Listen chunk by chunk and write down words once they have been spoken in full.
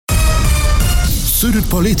Sudut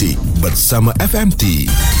Politik Bersama FMT.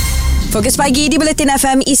 Fokus pagi di Buletin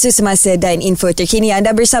FM, isu semasa dan info terkini.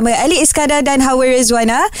 Anda bersama Ali Iskandar dan Hawa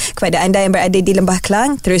Rezwana. Kepada anda yang berada di Lembah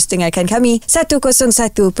Kelang, terus dengarkan kami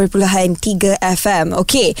 101.3 FM.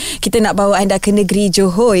 Okey, kita nak bawa anda ke negeri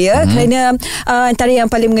Johor ya. Kerana antara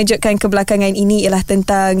yang paling mengejutkan kebelakangan ini ialah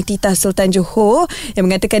tentang titah Sultan Johor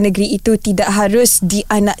yang mengatakan negeri itu tidak harus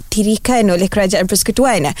dianaktirikan oleh Kerajaan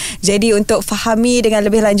Persekutuan. Jadi untuk fahami dengan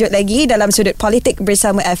lebih lanjut lagi dalam Sudut Politik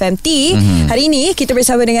Bersama FMT, hari ini kita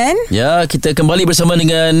bersama dengan... Ya, kita kembali bersama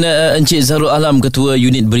dengan Encik Zarul Alam, Ketua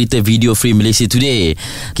Unit Berita Video Free Malaysia Today.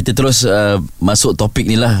 Kita terus masuk topik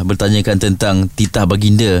ni lah, bertanyakan tentang titah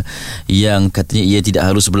baginda yang katanya ia tidak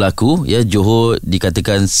harus berlaku. Ya, Johor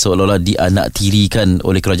dikatakan seolah-olah dianaktirikan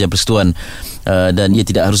oleh Kerajaan Persekutuan dan ia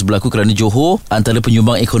tidak harus berlaku kerana Johor antara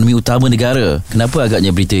penyumbang ekonomi utama negara. Kenapa agaknya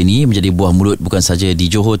berita ini menjadi buah mulut bukan saja di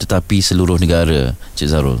Johor tetapi seluruh negara, Encik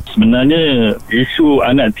Zarul? Sebenarnya isu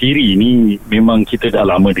anaktiri ni memang kita dah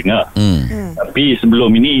lama dengar. Tapi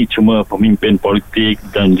sebelum ini cuma pemimpin politik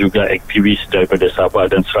dan juga aktivis daripada Sabah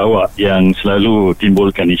dan Sarawak yang selalu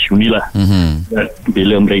timbulkan isu ni lah.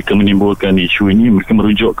 Bila mereka menimbulkan isu ini, mereka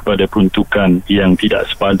merujuk kepada peruntukan yang tidak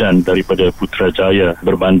sepadan daripada Putrajaya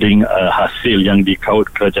berbanding hasil yang dikaut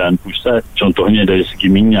kerajaan pusat, contohnya dari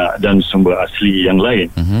segi minyak dan sumber asli yang lain.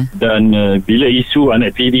 Dan bila isu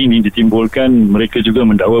anaktiri ini ditimbulkan, mereka juga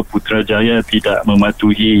mendakwa Putrajaya tidak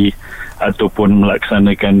mematuhi ataupun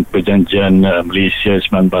melaksanakan perjanjian Malaysia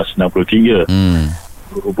 1963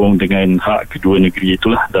 berhubung dengan hak kedua negeri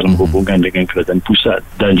itulah dalam hubungan dengan kerajaan pusat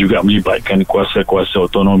dan juga melibatkan kuasa-kuasa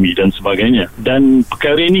otonomi dan sebagainya. Dan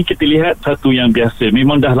perkara ini kita lihat satu yang biasa,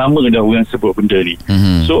 memang dah lama dah orang sebut benda ni.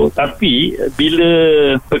 So tapi bila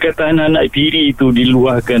perkataan anaktiri itu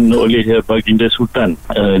diluahkan oleh baginda Sultan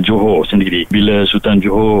Johor sendiri, bila Sultan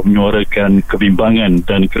Johor menyuarakan kebimbangan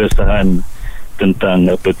dan keresahan tentang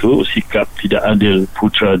sikap tidak adil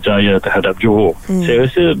Putrajaya terhadap Johor. Saya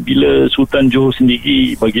rasa bila Sultan Johor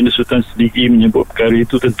sendiri, baginda Sultan sendiri menyebut perkara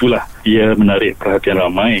itu, tentulah ia menarik perhatian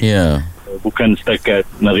ramai. Bukan setakat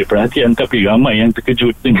menarik perhatian, tapi ramai yang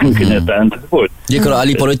terkejut dengan kenyataan tersebut. Kalau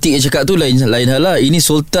ahli politik yang cakap tu lain hal lah. Ini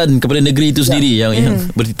Sultan kepada negeri itu sendiri yang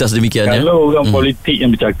bertitah sedemikian. Kalau orang politik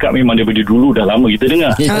yang bercakap memang daripada dulu dah lama kita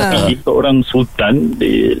dengar. Tapi seorang Sultan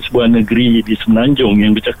di sebuah negeri di Semenanjung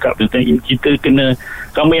yang bercakap tentang ini, kita kena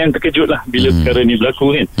ramai yang terkejut lah bila perkara ni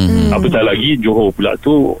berlaku kan. Apatah lagi Johor pula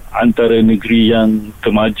tu antara negeri yang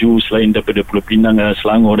termaju selain daripada Pulau Pinang,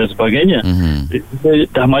 Selangor dan sebagainya.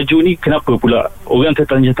 Dah maju ni, kenapa pula orang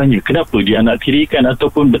tertanya-tanya kenapa dianaktirikan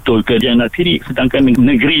ataupun betul ke dianaktiri, sedangkan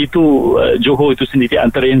negeri itu Johor itu sendiri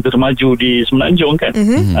antara yang termaju di Semenanjung kan.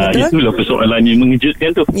 Itulah persoalan yang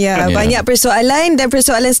mengejutkan tu. Banyak persoalan dan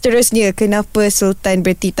persoalan seterusnya, kenapa Sultan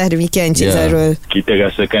bertitah demikian, Cik Zarul? Kita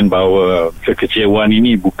rasakan bahawa kekecewaan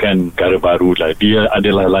ini bukan perkara baru lah. Dia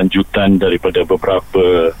adalah lanjutan daripada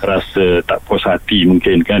beberapa rasa tak puas hati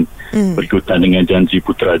mungkin kan, berikutan dengan janji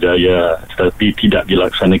Putrajaya tetapi tidak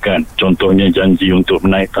dilaksanakan. Contohnya janji untuk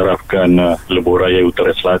menaik tarafkan lebuh raya Utara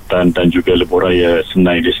Selatan dan juga lebuh raya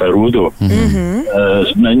Senai Desaru tu.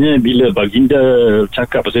 Sebenarnya bila baginda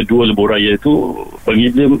cakap pasal dua lebuh raya tu,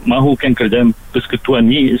 baginda mahukan kerajaan persekutuan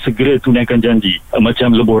ni segera tunaikan janji.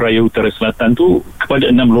 Macam lebuh raya Utara Selatan tu kepada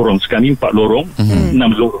 6 lorong, sekarang ni 4 lorong, 6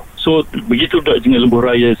 lorong. So begitu juga dengan lebuh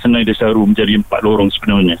raya Senai Desaru menjadi 4 lorong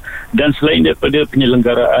sebenarnya. Dan selain daripada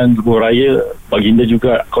penyelenggaraan lebuh raya, baginda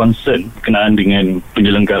juga concern berkenaan dengan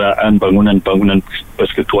penyelenggaraan bangunan-bangunan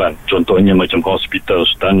persekutuan. Contohnya macam Hospital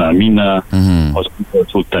Sultan Aminah, Hospital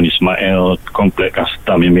Sultan Ismail, Komplek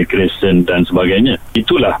Kastam Immigration dan sebagainya.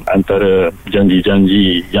 Itulah antara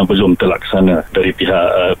janji-janji yang belum terlaksana dari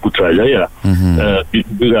pihak Putrajaya.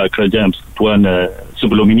 Juga kerajaan persekutuan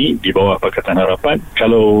sebelum ini di bawah Pakatan Harapan,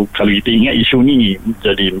 kalau kita ingat isu ni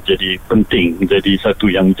menjadi penting, menjadi satu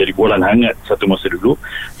yang menjadi bolan hangat satu masa dulu,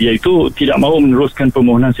 iaitu tidak mahu meneruskan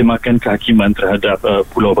permohonan semakan kehakiman terhadap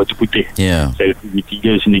Pulau Batu Putih. Saya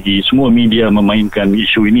tiga sendiri, semua media memainkan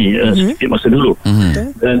isu ini sedikit masa dulu.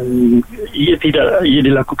 Dan ia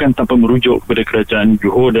dilakukan tanpa merujuk kepada kerajaan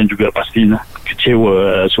Johor dan juga pastilah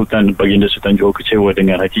kecewa baginda Sultan Johor kecewa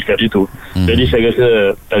dengan hakikat itu. Jadi saya rasa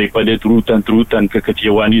daripada turutan-turutan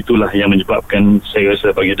kekecewaan itulah yang menyebabkan saya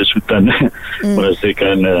rasa baginda Sultan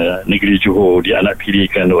merasakan negeri Johor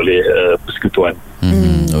dianaktirikan oleh persekutuan.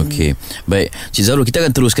 Okey. Baik, Cik Zarul, kita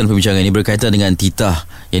akan teruskan perbincangan ini berkaitan dengan titah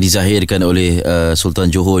yang dizahirkan oleh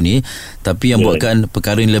Sultan Johor ni. Tapi yang buatkan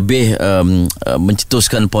perkara ini lebih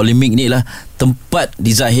mencetuskan polemik ni lah tempat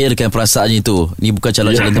dizahirkan perasaannya itu. Ni bukan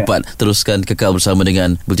calon-calon tempat. Teruskan kekal bersama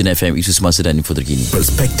dengan Bulletin FM, isu semasa dan info terkini.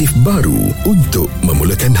 Perspektif baru untuk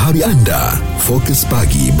memulakan hari anda. Fokus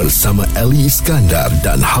pagi bersama Ali Iskandar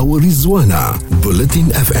dan Hawa Rizwana.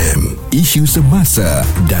 Bulletin FM, isu semasa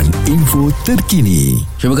dan info terkini.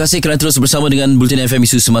 Terima kasih kerana terus bersama dengan Bulletin FM,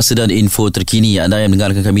 isu semasa dan info terkini. Anda yang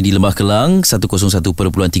mendengarkan kami di Lembah Kelang 101.3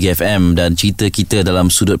 FM, dan cerita kita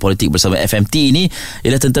dalam Sudut Politik Bersama FMT ini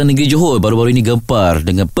ialah tentang negeri Johor. Baru-baru ini gempar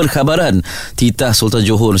dengan perkhabaran titah Sultan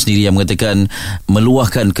Johor sendiri yang mengatakan,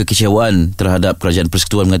 meluahkan kekecewaan terhadap Kerajaan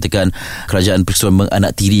Persekutuan, mengatakan Kerajaan Persekutuan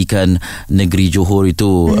menganaktirikan negeri Johor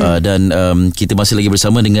itu. Dan kita masih lagi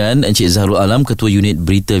bersama dengan Encik Zahrul Alam, Ketua Unit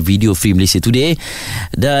Berita Video Free Malaysia Today.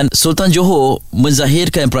 Dan Sultan Johor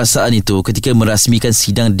menzahirkan perasaan itu ketika merasmikan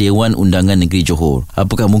sidang Dewan Undangan Negeri Johor.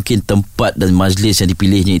 Apakah mungkin tempat dan majlis yang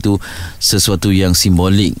dipilihnya itu sesuatu yang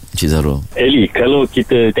simbolik, Encik Zahrul? Eli, kalau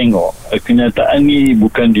kita tengok kenyataan ni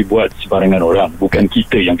bukan dibuat sebarangan orang, bukan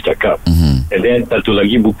kita yang bercakap. Dan satu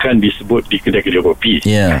lagi, bukan disebut di kedai-kedai kopi.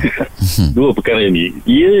 Dua perkara ni,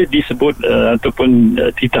 ia disebut ataupun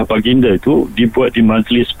titah baginda itu dibuat di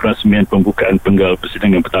majlis perasmian pembukaan penggal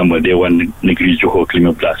persidangan pertama Dewan Negeri Johor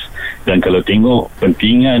ke-15. Dan kalau tengok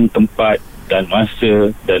pentingan tempat dan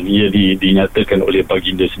masa, dan ia dinyatakan oleh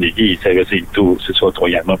baginda sendiri, saya rasa itu sesuatu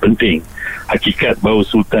yang amat penting. Hakikat bahawa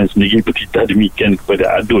Sultan sendiri bertitah demikian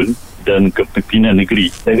kepada adun dan kepimpinan negeri,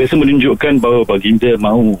 saya rasa menunjukkan bahawa baginda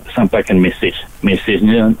mahu sampaikan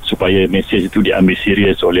mesejnya supaya mesej itu diambil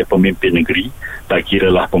serius oleh pemimpin negeri, tak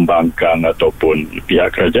kiralah pembangkang ataupun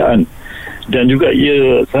pihak kerajaan. Dan juga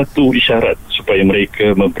ia satu isyarat supaya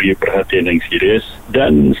mereka memberi perhatian yang serius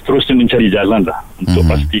dan seterusnya mencari jalan lah untuk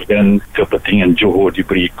pastikan kepentingan Johor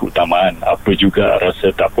diberi keutamaan. Apa juga rasa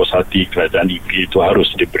tak puas hati kerajaan negeri itu harus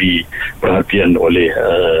diberi perhatian oleh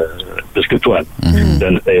Persekutuan.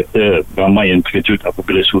 Dan saya rasa ramai yang terkejut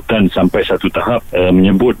apabila Sultan sampai satu tahap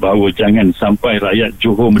menyebut bahawa jangan sampai rakyat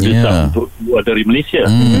Johor mendesak untuk keluar dari Malaysia.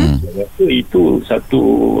 Saya rasa itu satu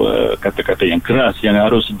kata-kata yang keras yang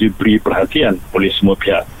harus diberi perhatian oleh semua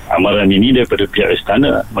pihak. Amaran ini daripada pihak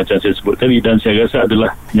istana macam saya sebut tadi, dan saya rasa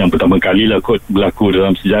adalah yang pertama kalilah kot berlaku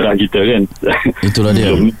dalam sejarah kita kan. Itulah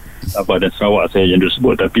dia. Sabah dan Sarawak saya yang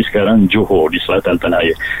disebut, tapi sekarang Johor di selatan tanah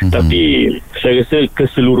air. Tapi saya rasa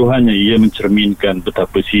keseluruhannya ia mencerminkan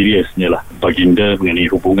betapa seriusnya lah baginda mengenai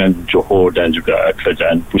hubungan Johor dan juga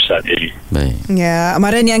kerajaan pusat ini. Baik. Ya,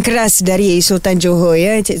 amaran yang keras dari Sultan Johor,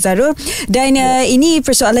 ya, Cik Zarul. Dan ini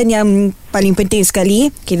persoalan yang paling penting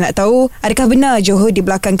sekali. Kita nak tahu, adakah benar Johor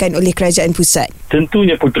dibelakangkan oleh kerajaan pusat?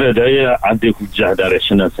 Tentunya Putrajaya ada hujah dan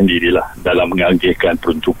rasional sendirilah dalam mengagihkan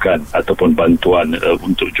peruntukan ataupun bantuan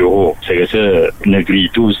untuk Johor. Saya rasa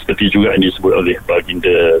negeri itu seperti juga yang disebut oleh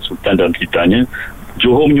baginda Sultan dalam ceritanya,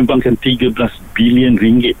 Johor menyumbangkan 13 bilion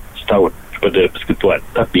ringgit setahun kepada Persekutuan.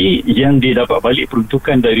 Tapi yang dia dapat balik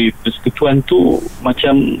peruntukan dari Persekutuan tu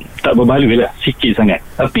macam tak berbaloi lah, sikit sangat.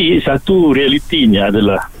 Tapi satu realitinya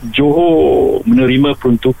adalah Johor menerima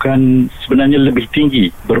peruntukan sebenarnya lebih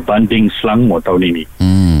tinggi berbanding Selangor tahun ini.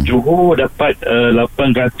 Johor dapat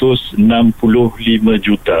 865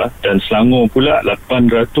 juta dan Selangor pula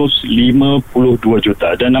 852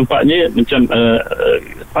 juta. Dan nampaknya macam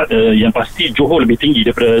yang pasti Johor lebih tinggi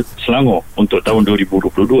daripada Selangor untuk tahun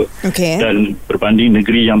 2022. Dan berbanding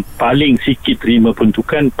negeri yang paling sikit terima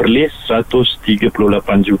peruntukan, Perlis 138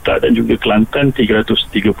 juta dan juga Kelantan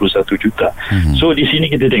 331 juta. So di sini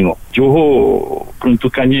kita tengok Johor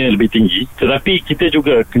peruntukannya lebih tinggi, tetapi kita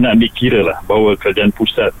juga kena ambil kira lah bahawa kerajaan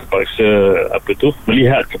pusat terpaksa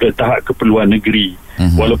melihat kepada tahap keperluan negeri.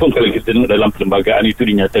 Walaupun kalau kita tengok dalam perlembagaan itu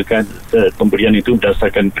dinyatakan pemberian itu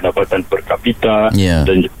berdasarkan pendapatan per kapita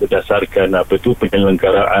dan berdasarkan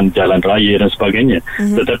penyelenggaraan jalan raya dan sebagainya.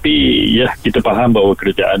 Tetapi ya, kita faham bahawa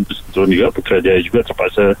kerajaan Persekutuan juga, Putrajaya juga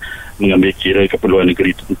terpaksa mengambil kira keperluan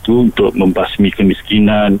negeri itu untuk membasmi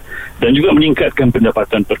kemiskinan dan juga meningkatkan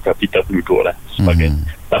pendapatan per kapita penduduk lah sebagainya.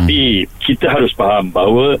 Tapi kita harus faham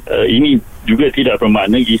bahawa ini juga tidak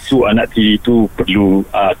bermakna isu anak tiri itu perlu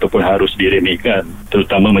ataupun harus diremehkan.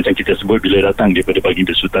 Terutama macam kita sebut, bila datang daripada baginda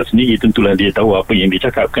Sultan sendiri, tentulah dia tahu apa yang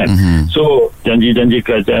dicakapkan. So janji-janji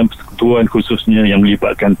kerajaan Persekutuan khususnya yang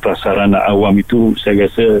melibatkan prasarana awam itu saya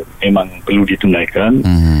rasa memang perlu ditunaikan.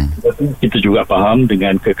 Kita juga faham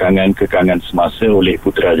dengan kekangan-kekangan semasa oleh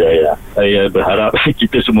Putrajaya. Saya berharap,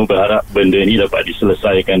 kita semua berharap benda ini dapat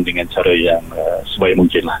diselesaikan dengan cara yang sebaik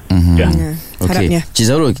mungkin. mungkin lah. Okey, Cik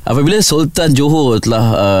Zarul, apabila Sultan Johor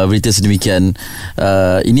telah berita sedemikian,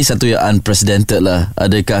 ini satu yang unprecedented lah.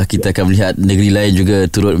 Adakah kita akan melihat negeri lain juga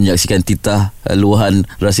turut menyaksikan titah luahan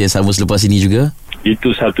rasa yang sama selepas ini juga?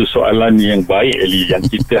 Itu satu soalan yang baik, Ali, yang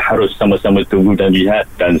kita harus sama-sama tunggu dan lihat.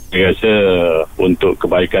 Dan saya rasa untuk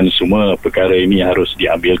kebaikan semua, perkara ini harus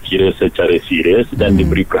diambil kira secara serius dan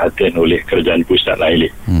diberi perhatian oleh kerajaan pusat lah,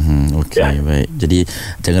 Ali. Okey, baik. Jadi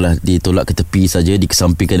janganlah ditolak ke tepi saja,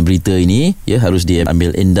 dikesampingkan berita ini, ya, harus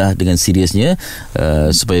diambil endah dengan seriusnya,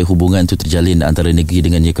 supaya hubungan itu terjalin antara negeri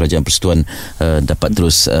dengan kerajaan persekutuan dapat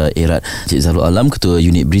terus erat. Cik Zarul Alam, Ketua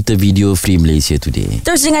Unit Berita Video Free Malaysia Today.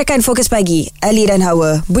 Terus dengarkan Fokus Pagi, Ali dan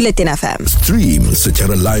Hawa, Buletin FM. Stream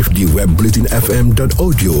secara live di web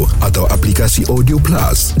bulletinfm.audio atau aplikasi Audio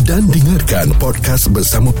Plus, dan dengarkan podcast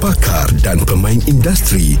bersama pakar dan pemain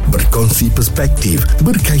industri berkongsi perspektif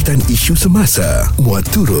berkaitan isu semasa.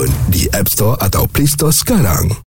 Muat turun di App Store atau Play Store sekarang.